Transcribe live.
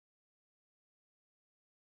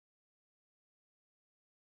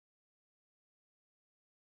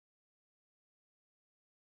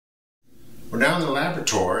We're now in the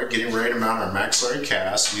laboratory getting ready to mount our maxillary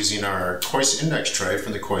cast using our Kois index tray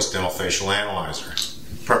from the Kois Dental Facial Analyzer.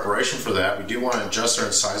 In preparation for that, we do want to adjust our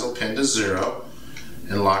incisal pin to 0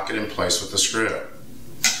 and lock it in place with the screw.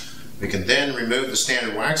 We can then remove the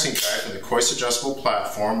standard waxing guide from the Kois adjustable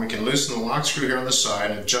platform. We can loosen the lock screw here on the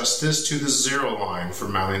side and adjust this to the 0 line for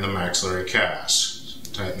mounting the maxillary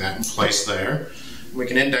cast. Tighten that in place there. We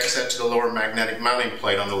can index that to the lower magnetic mounting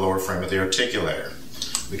plate on the lower frame of the articulator.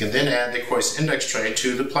 We can then add the Kois index tray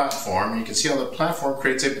to the platform. You can see how the platform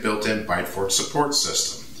creates a built-in bite fork support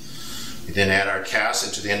system. We then add our cast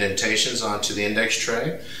into the indentations onto the index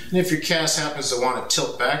tray. And if your cast happens to want to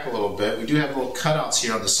tilt back a little bit, we do have little cutouts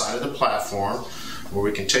here on the side of the platform where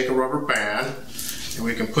we can take a rubber band and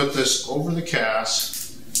we can put this over the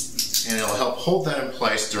cast and it'll help hold that in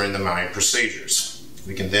place during the mounting procedures.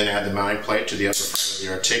 We can then add the mounting plate to the upper frame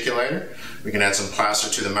of the articulator. We can add some plaster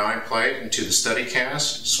to the mounting plate and to the study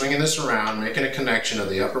cast, swinging this around, making a connection of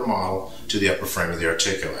the upper model to the upper frame of the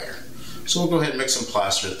articulator. So we'll go ahead and mix some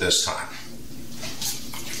plaster at this time.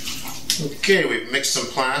 Okay, we've mixed some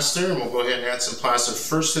plaster, and we'll go ahead and add some plaster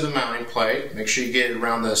first to the mounting plate. Make sure you get it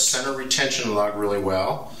around the center retention lug really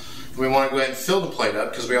well. We want to go ahead and fill the plate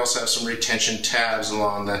up because we also have some retention tabs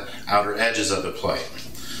along the outer edges of the plate.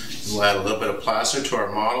 We'll add a little bit of plaster to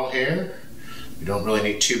our model here. We don't really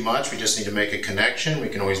need too much, we just need to make a connection. We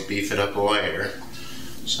can always beef it up later.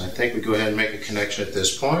 So I think we go ahead and make a connection at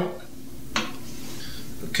this point.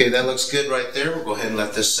 Okay, that looks good right there. We'll go ahead and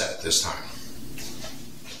let this set this time.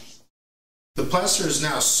 The plaster is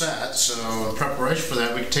now set, so in preparation for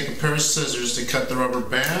that, we can take a pair of scissors to cut the rubber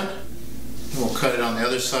band. We'll cut it on the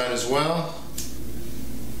other side as well.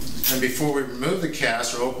 And before we remove the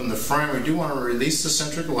cast or open the frame, we do want to release the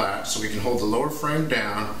centric latch so we can hold the lower frame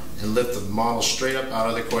down and lift the model straight up out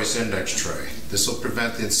of the Kois index tray. This will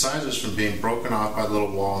prevent the incisors from being broken off by the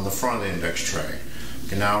little wall in the front of the index tray. We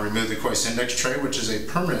can now remove the Kois index tray, which is a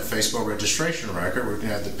permanent Facebook registration record. We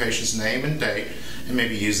can add the patient's name and date and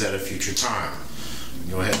maybe use that at a future time. We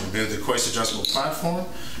can go ahead and remove the Kois adjustable platform,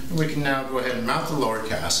 and we can now go ahead and mount the lower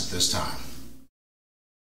cast at this time.